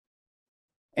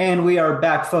And we are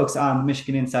back, folks, on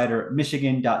Michigan Insider,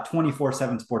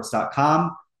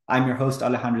 michigan.247sports.com. I'm your host,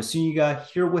 Alejandro Zuniga,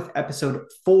 here with episode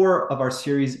 4 of our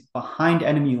series Behind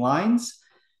Enemy Lines,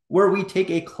 where we take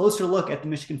a closer look at the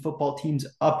Michigan football team's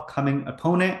upcoming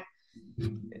opponent.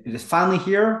 It is finally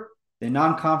here. The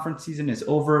non-conference season is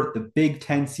over. The Big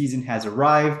Ten season has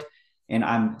arrived. And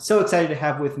I'm so excited to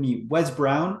have with me Wes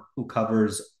Brown, who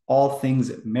covers all things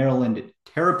Maryland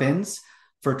Terrapins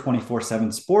for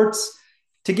 24/7 Sports,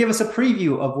 to give us a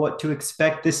preview of what to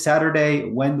expect this Saturday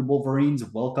when the Wolverines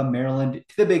welcome Maryland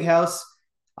to the Big House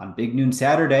on Big Noon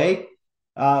Saturday.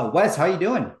 Wes, how you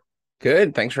doing?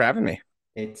 Good. Thanks for having me.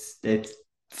 It's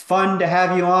fun to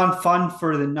have you on. Fun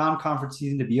for the non-conference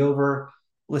season to be over.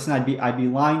 Listen, I'd be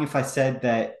lying if I said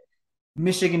that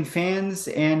Michigan fans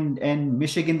and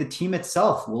Michigan, the team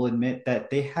itself, will admit that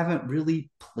they haven't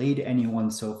really played anyone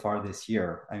so far this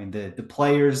year. I mean, the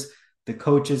players, the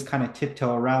coaches kind of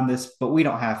tiptoe around this, but we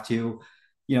don't have to.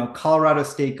 Colorado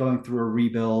State going through a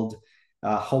rebuild,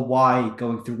 Hawaii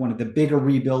going through one of the bigger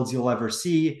rebuilds you'll ever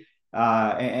see,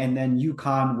 and then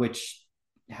UConn, which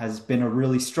has been a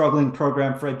really struggling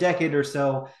program for a decade or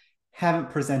so,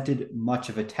 haven't presented much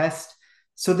of a test.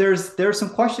 So there's some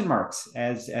question marks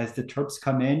as the Terps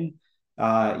come in.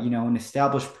 An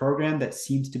established program that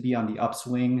seems to be on the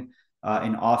upswing,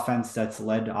 an offense that's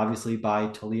led obviously by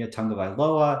Talia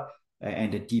Tungavailoa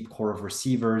and a deep core of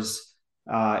receivers,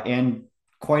 and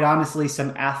quite honestly,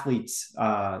 some athletes,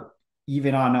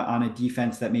 even on a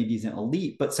defense that maybe isn't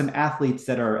elite, but some athletes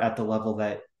that are at the level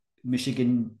that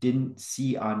Michigan didn't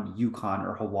see on UConn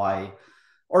or Hawaii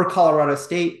or Colorado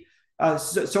State.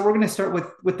 So we're going to start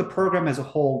with the program as a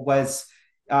whole.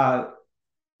 Uh,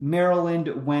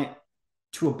 Maryland went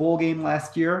to a bowl game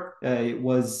last year. It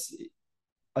was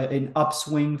an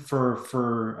upswing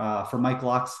for Mike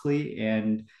Locksley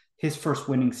and his first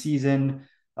winning season.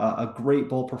 A great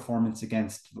bowl performance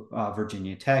against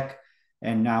Virginia Tech,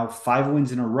 and now 5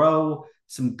 wins in a row.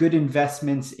 Some good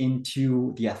investments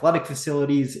into the athletic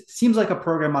facilities. Seems like a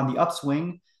program on the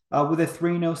upswing with a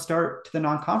 3-0 start to the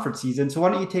non-conference season. So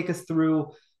why don't you take us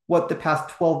through what the past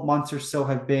 12 months or so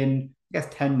have been, I guess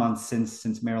 10 months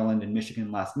since Maryland and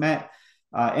Michigan last met,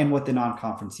 and what the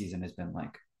non-conference season has been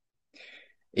like.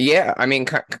 Yeah, I mean,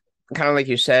 kind of like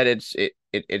you said,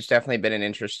 it's definitely been an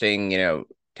interesting,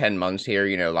 10 months here.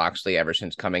 Loxley, ever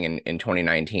since coming in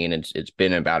 2019, it's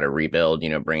been about a rebuild.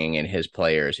 Bringing in his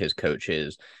players, his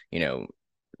coaches. You know,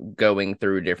 going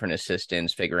through different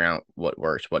assistants, figuring out what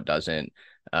works, what doesn't.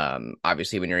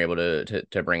 Obviously, when you're able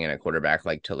to bring in a quarterback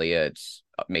like Talia, it's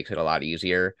makes it a lot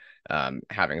easier.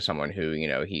 Having someone who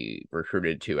he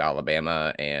recruited to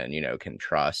Alabama and can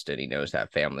trust, and he knows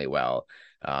that family well.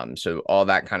 So all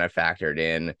that kind of factored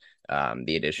in.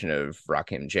 The addition of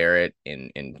Rakim Jarrett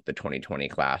in the 2020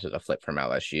 class as a flip from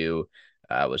LSU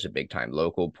was a big time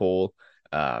local pull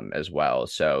as well.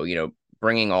 So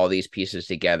bringing all these pieces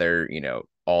together,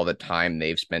 all the time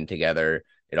they've spent together,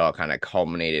 it all kind of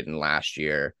culminated in last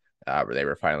year, where they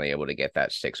were finally able to get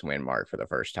that 6-win mark for the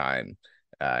first time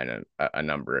in a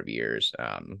number of years.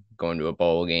 Going to a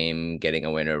bowl game, getting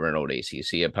a win over an old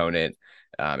ACC opponent.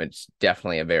 It's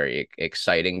definitely a very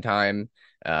exciting time.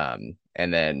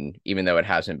 And then even though it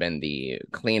hasn't been the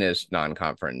cleanest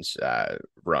non-conference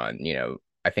run,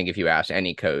 I think if you ask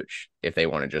any coach if they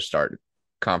want to just start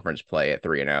conference play at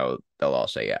 3-0, they'll all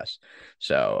say yes.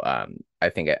 So I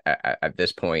think at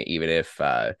this point, even if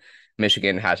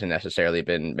Michigan hasn't necessarily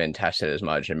been tested as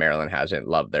much and Maryland hasn't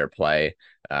loved their play,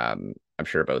 I'm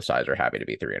sure both sides are happy to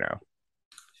be 3-0.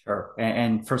 Sure.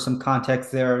 And for some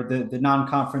context there, the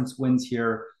non-conference wins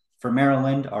here for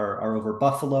Maryland are over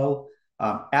Buffalo,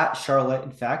 at Charlotte,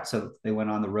 in fact. So they went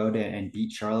on the road and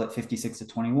beat Charlotte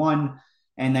 56-21.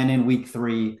 And then in week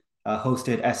 3,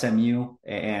 hosted SMU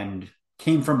and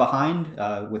came from behind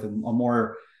with a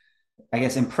more, I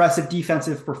guess, impressive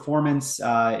defensive performance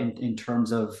in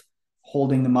terms of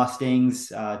holding the Mustangs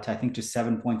to, I think, just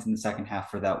 7 points in the second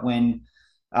half for that win.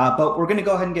 But we're going to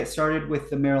go ahead and get started with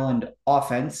the Maryland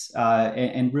offense.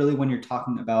 And really, when you're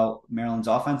talking about Maryland's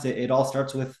offense, it all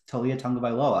starts with Talia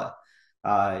Tungavailoa.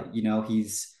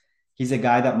 He's a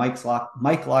guy that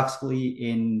Mike Locksley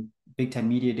in Big Ten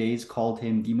Media Days called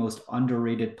him the most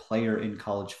underrated player in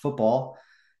college football.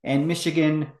 And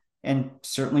Michigan, and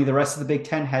certainly the rest of the Big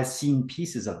Ten, has seen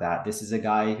pieces of that. This is a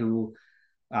guy who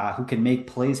can make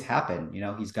plays happen.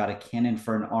 He's got a cannon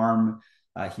for an arm.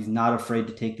 He's not afraid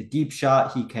to take the deep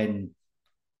shot. He can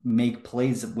make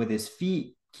plays with his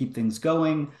feet, keep things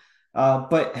going,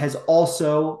 but has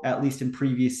also, at least in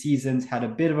previous seasons, had a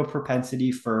bit of a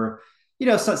propensity for,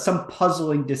 some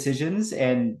puzzling decisions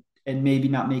and maybe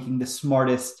not making the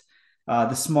smartest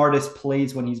the smartest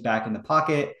plays when he's back in the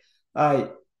pocket. Uh,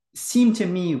 Seemed to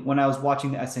me when I was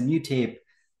watching the SMU tape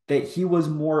that he was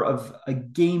more of a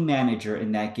game manager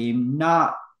in that game,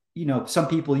 not, some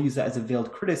people use that as a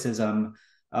veiled criticism.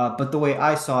 But the way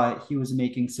I saw it, he was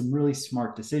making some really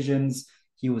smart decisions.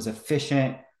 He was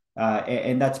efficient.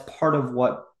 And that's part of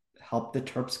what helped the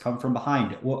Terps come from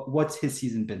behind. What's his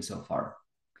season been so far?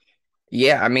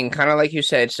 Yeah, I mean, kind of like you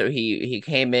said. So he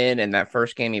came in, and that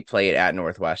first game he played at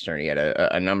Northwestern, he had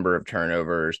a number of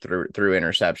turnovers through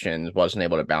interceptions, wasn't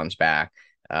able to bounce back.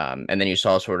 And then you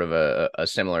saw sort of a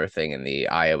similar thing in the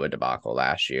Iowa debacle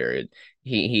last year.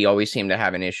 He always seemed to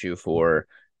have an issue for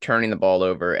turning the ball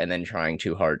over and then trying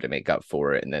too hard to make up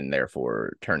for it, and then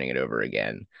therefore turning it over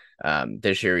again.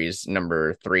 This year he's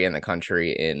number 3 in the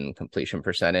country in completion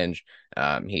percentage.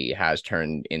 He has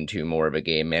turned into more of a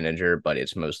game manager, but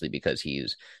it's mostly because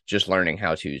he's just learning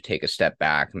how to take a step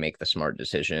back, make the smart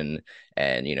decision,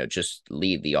 and just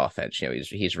lead the offense.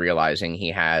 He's realizing he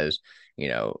has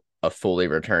a fully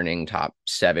returning top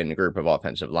 7 group of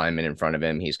offensive linemen in front of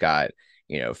him. He's got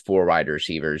 4 wide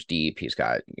receivers deep. He's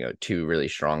got 2 really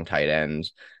strong tight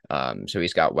ends. So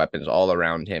he's got weapons all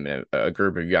around him and a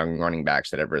group of young running backs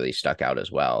that have really stuck out as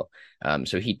well.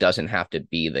 So he doesn't have to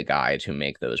be the guy to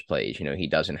make those plays. He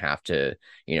doesn't have to,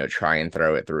 try and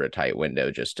throw it through a tight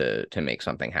window just to make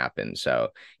something happen. So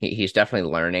he's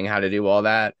definitely learning how to do all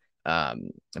that.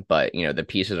 But the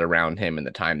pieces around him and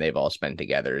the time they've all spent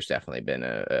together has definitely been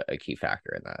a key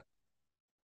factor in that.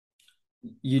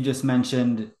 You just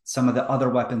mentioned some of the other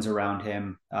weapons around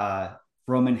him.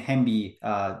 Roman Hemby,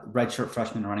 redshirt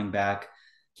freshman running back.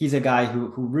 He's a guy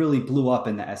who really blew up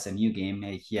in the SMU game.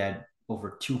 He had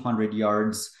over 200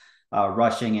 yards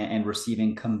rushing and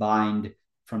receiving combined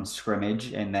from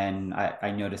scrimmage. And then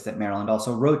I noticed that Maryland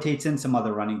also rotates in some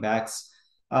other running backs.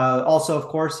 Also, of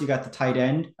course, you got the tight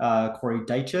end, Corey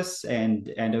Dyches, and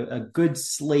a good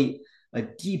slate, a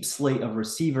deep slate of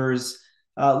receivers.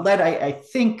 Led, I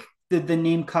think the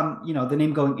name the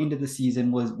name going into the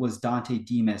season was Dante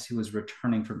Demas, who was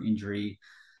returning from injury.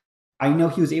 I know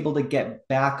he was able to get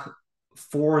back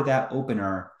for that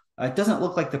opener. It doesn't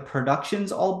look like the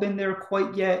production's all been there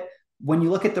quite yet. When you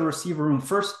look at the receiver room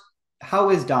first, how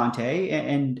is Dante,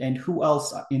 and who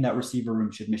else in that receiver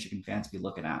room should Michigan fans be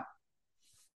looking at?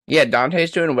 Yeah,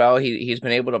 Dante's doing well. He's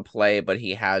been able to play, but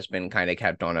he has been kind of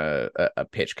kept on a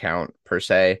pitch count per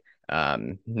se.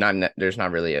 Not there's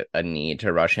not really a need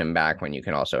to rush him back when you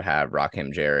can also have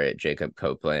Rakim Jarrett, Jacob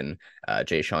Copeland,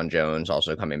 Jay Sean Jones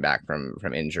also coming back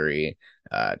from injury.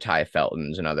 Ty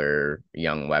Felton's another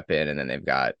young weapon, and then they've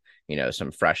got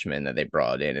some freshmen that they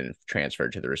brought in and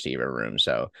transferred to the receiver room.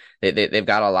 So they've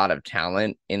got a lot of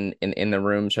talent in the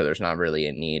room. So there's not really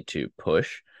a need to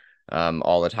push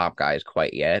all the top guys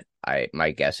quite yet.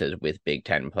 My guess is with Big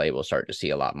Ten play, we'll start to see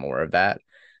a lot more of that.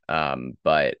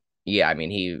 But yeah, I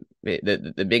mean,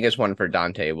 the biggest one for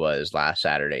Dante was last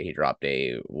Saturday. He dropped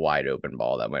a wide open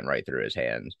ball that went right through his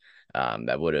hands.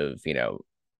 That would have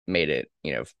made it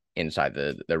inside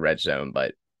the red zone,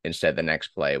 but instead the next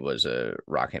play was a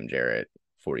Rakim Jarrett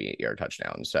 48-yard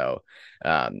touchdown. So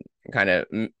kind of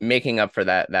making up for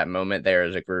that moment there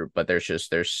as a group, but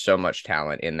there's so much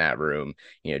talent in that room.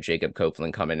 Jacob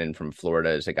Copeland coming in from Florida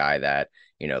is a guy that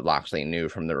Locksley knew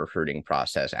from the recruiting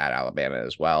process at Alabama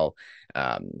as well.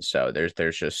 So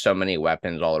there's just so many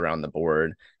weapons all around the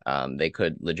board. They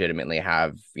could legitimately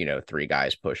have 3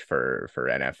 guys push for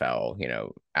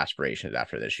NFL aspirations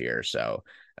after this year. So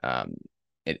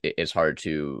it's hard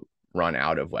to run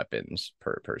out of weapons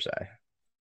per se.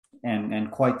 And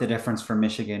quite the difference for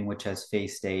Michigan, which has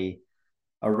faced a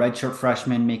redshirt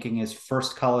freshman making his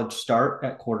first college start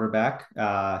at quarterback.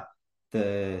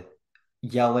 The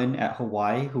Yellen at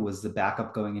Hawaii, who was the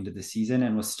backup going into the season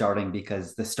and was starting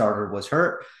because the starter was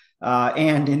hurt.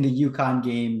 And in the UConn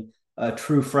game, a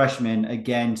true freshman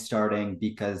again starting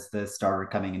because the starter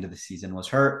coming into the season was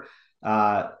hurt.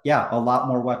 Yeah, a lot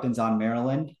more weapons on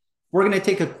Maryland. We're going to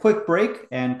take a quick break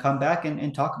and come back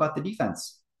and talk about the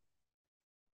defense.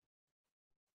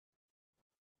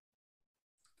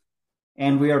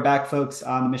 And we are back, folks,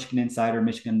 on the Michigan Insider,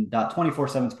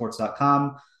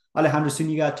 michigan.247sports.com. Alejandro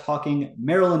Zuniga talking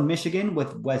Maryland, Michigan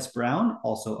with Wes Brown,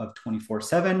 also of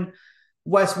 24/7.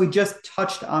 Wes, we just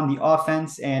touched on the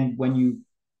offense, and when you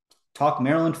talk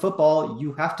Maryland football,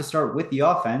 you have to start with the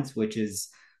offense, which is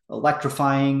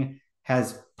electrifying,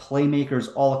 has playmakers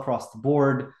all across the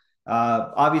board.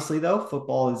 Obviously, though,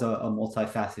 football is a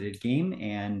multifaceted game,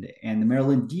 and the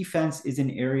Maryland defense is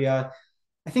an area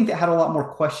I think that had a lot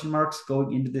more question marks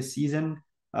going into this season.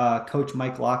 Coach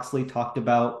Mike Locksley talked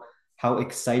about how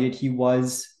excited he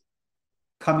was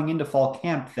coming into fall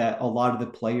camp that a lot of the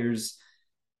players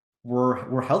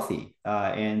were healthy,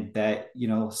 and that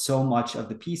so much of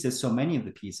the pieces, so many of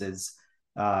the pieces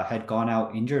had gone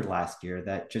out injured last year.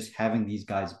 That just having these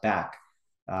guys back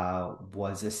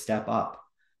was a step up.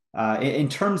 In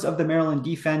terms of the Maryland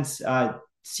defense,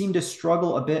 seemed to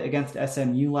struggle a bit against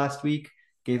SMU last week.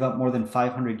 Gave up more than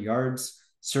 500 yards.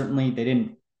 Certainly, they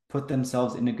didn't put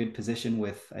themselves in a good position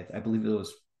with, I believe it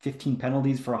was 15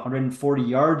 penalties for 140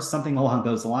 yards, something along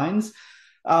those lines.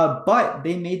 But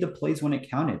they made the plays when it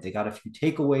counted. They got a few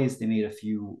takeaways. They made a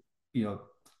few,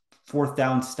 fourth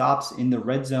down stops in the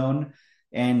red zone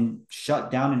and shut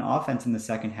down an offense in the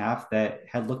second half that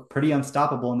had looked pretty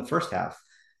unstoppable in the first half.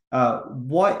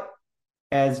 What,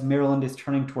 as Maryland is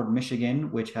turning toward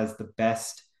Michigan, which has the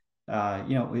best,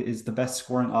 is the best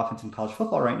scoring offense in college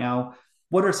football right now,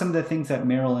 what are some of the things that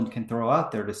Maryland can throw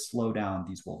out there to slow down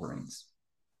these Wolverines?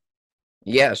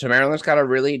 Yeah, so Maryland's got a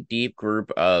really deep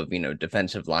group of,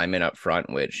 defensive linemen up front,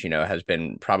 which, has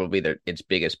been probably its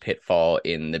biggest pitfall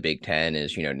in the Big Ten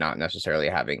is, not necessarily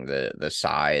having the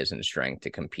size and strength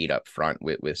to compete up front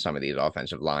with some of these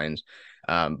offensive lines.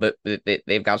 But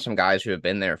they've got some guys who have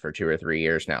been there for 2 or 3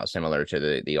 years now, similar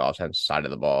to the offensive side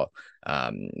of the ball.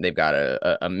 They've got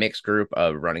a mixed group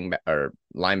of or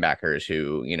linebackers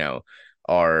who,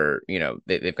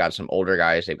 they've got some older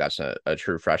guys. They've got a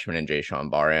true freshman in Jay Sean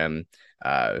Barham,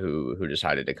 who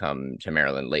decided to come to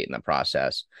Maryland late in the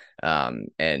process. And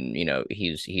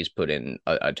he's put in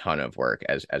a ton of work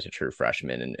as a true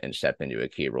freshman and stepped into a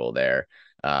key role there.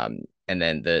 And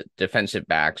then the defensive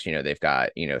backs, they've got,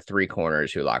 three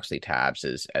corners who Locksley tabs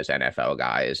as NFL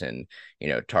guys, and,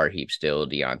 Tarheep Still,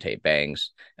 Deontay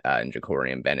Banks, and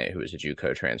Jacorian Bennett, who was a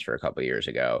JUCO transfer a couple of years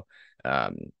ago.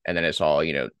 And then it's all,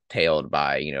 tailed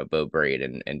by, Bo Braid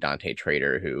and Dante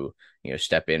Trader, who,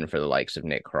 step in for the likes of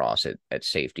Nick Cross at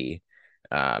safety.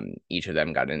 Each of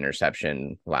them got an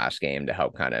interception last game to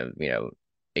help kind of,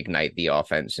 ignite the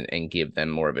offense and give them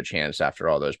more of a chance after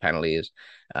all those penalties.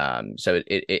 So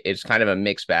it's kind of a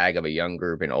mixed bag of a young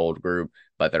group and old group,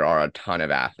 but there are a ton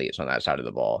of athletes on that side of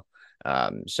the ball.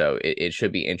 So it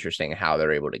should be interesting how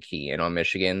they're able to key in on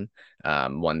Michigan.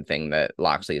 One thing that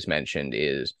Locksley has mentioned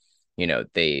is,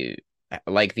 they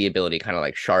like the ability, kind of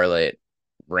like Charlotte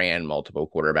ran multiple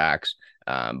quarterbacks,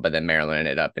 but then Maryland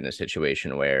ended up in a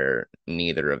situation where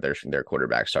neither of their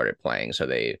quarterbacks started playing. So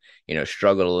they,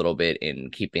 struggled a little bit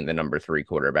in keeping the number 3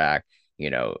 quarterback,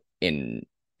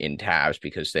 in tabs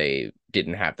because they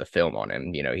didn't have the film on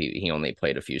him. He only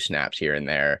played a few snaps here and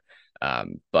there.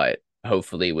 But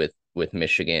hopefully with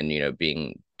Michigan,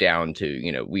 being down to,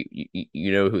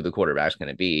 who the quarterback's going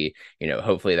to be,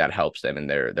 hopefully that helps them in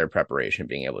their preparation,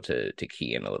 being able to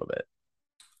key in a little bit.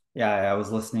 Yeah, I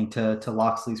was listening to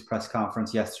Locksley's press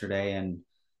conference yesterday, and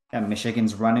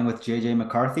Michigan's running with JJ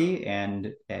McCarthy,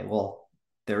 and well,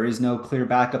 there is no clear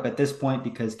backup at this point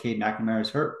because Cade McNamara is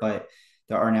hurt, but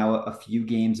there are now a few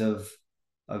games of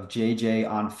JJ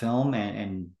on film,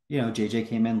 and JJ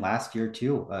came in last year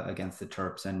too against the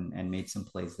Terps and made some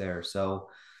plays there. So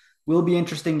will be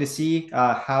interesting to see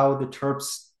how the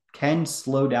Terps can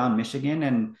slow down Michigan,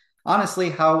 and honestly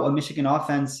how a Michigan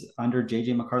offense under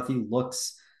JJ McCarthy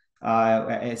looks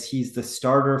as he's the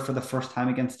starter for the first time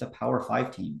against a Power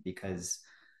Five team, because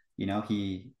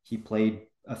he played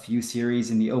a few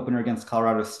series in the opener against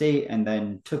Colorado State and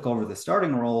then took over the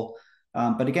starting role.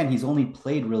 But again, he's only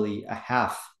played really a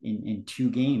half in 2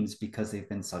 games because they've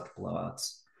been such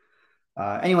blowouts.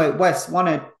 Anyway, Wes, want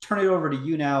to turn it over to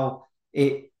you now.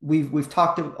 We've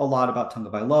talked a lot about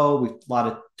Tagovailoa.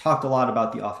 We've talked a lot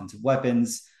about the offensive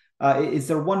weapons. Is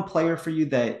there one player for you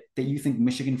that you think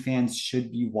Michigan fans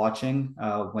should be watching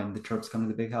when the Terps come to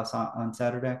the Big House on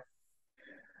Saturday?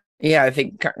 Yeah, I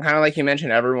think kind of like you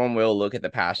mentioned, everyone will look at the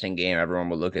passing game.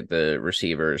 Everyone will look at the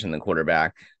receivers and the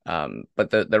quarterback. But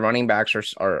the running backs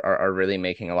are really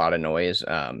making a lot of noise.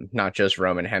 Not just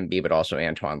Roman Hemby, but also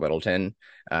Antoine Littleton.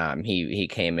 He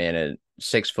came in at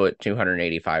 6 foot,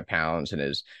 285 pounds, and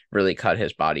has really cut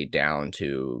his body down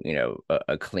to,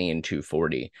 a clean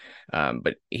 240.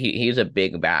 But he's a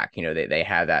big back. They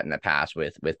had that in the past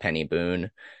with Penny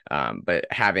Boone. But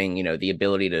having, the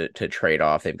ability to trade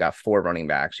off, they've got 4 running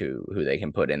backs who they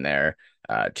can put in there,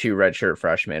 2 redshirt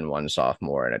freshmen, 1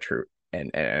 sophomore, and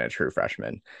a true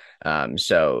freshman.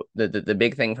 So the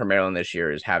big thing for Maryland this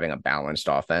year is having a balanced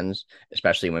offense,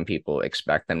 especially when people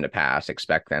expect them to pass,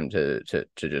 expect them to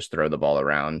just throw the ball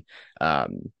around.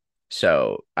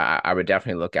 So I would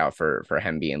definitely look out for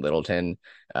Hemby and Littleton,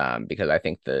 because I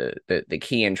think the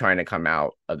key in trying to come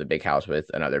out of the Big House with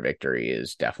another victory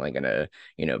is definitely going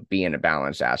to, be in a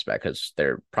balanced aspect, because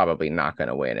they're probably not going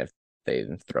to win if they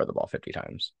throw the ball 50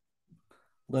 times.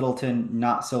 Littleton,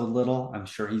 not so little. I'm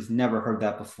sure he's never heard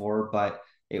that before, but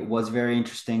it was very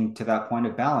interesting to that point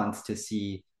of balance to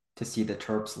see the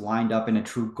Terps lined up in a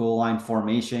true goal line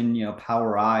formation,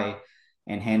 power I,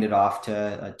 and hand it off to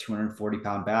a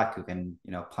 240-pound back who can,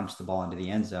 punch the ball into the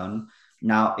end zone.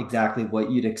 Not exactly what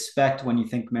you'd expect when you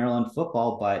think Maryland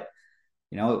football, but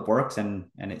it works and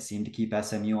it seemed to keep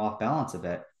SMU off balance a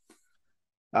bit.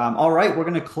 All right, we're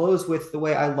going to close with the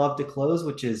way I love to close,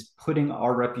 which is putting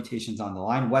our reputations on the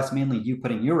line. Wes, mainly you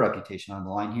putting your reputation on the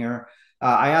line here.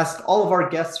 I asked all of our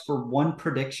guests for one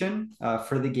prediction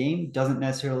for the game. Doesn't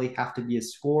necessarily have to be a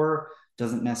score,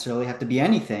 doesn't necessarily have to be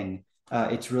anything.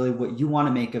 It's really what you want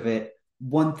to make of it.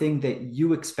 One thing that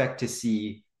you expect to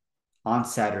see on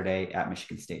Saturday at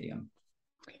Michigan Stadium.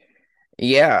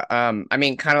 Yeah, I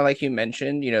mean, kind of like you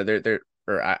mentioned,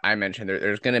 I mentioned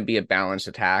there's going to be a balanced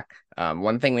attack.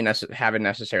 One thing we haven't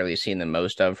necessarily seen the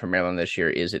most of from Maryland this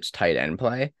year is its tight end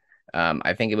play.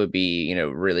 I think it would be,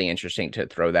 really interesting to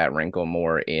throw that wrinkle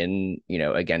more in,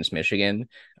 against Michigan.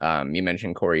 You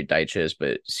mentioned Corey Dyches,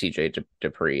 but CJ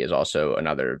Dupree is also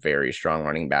another very strong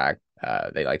running back.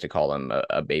 They like to call him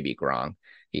a baby Gronk.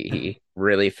 He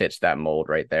really fits that mold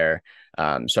right there.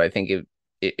 So I think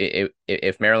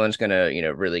if Maryland's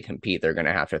gonna really compete, they're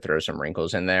gonna have to throw some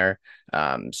wrinkles in there.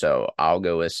 So I'll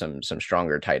go with some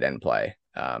stronger tight end play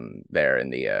there in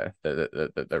the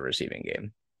receiving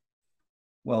game.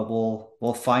 Well,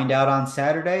 we'll find out on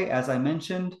Saturday, as I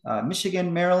mentioned.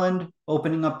 Michigan, Maryland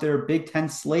opening up their Big Ten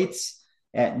slates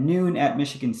at noon at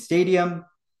Michigan Stadium.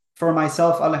 For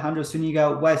myself, Alejandro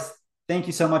Zuniga, West, thank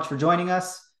you so much for joining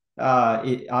us.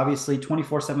 Obviously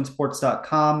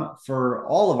 247sports.com for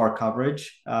all of our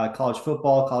coverage, college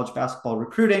football, college basketball,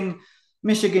 recruiting,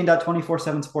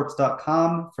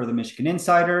 michigan.247sports.com for the Michigan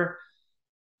Insider.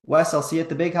 Wes, I'll see you at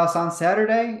the Big House on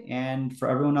Saturday. And for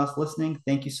everyone else listening,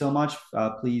 thank you so much.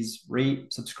 Please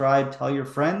rate, subscribe, tell your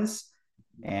friends,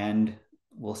 and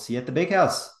we'll see you at the Big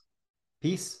House.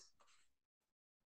 Peace.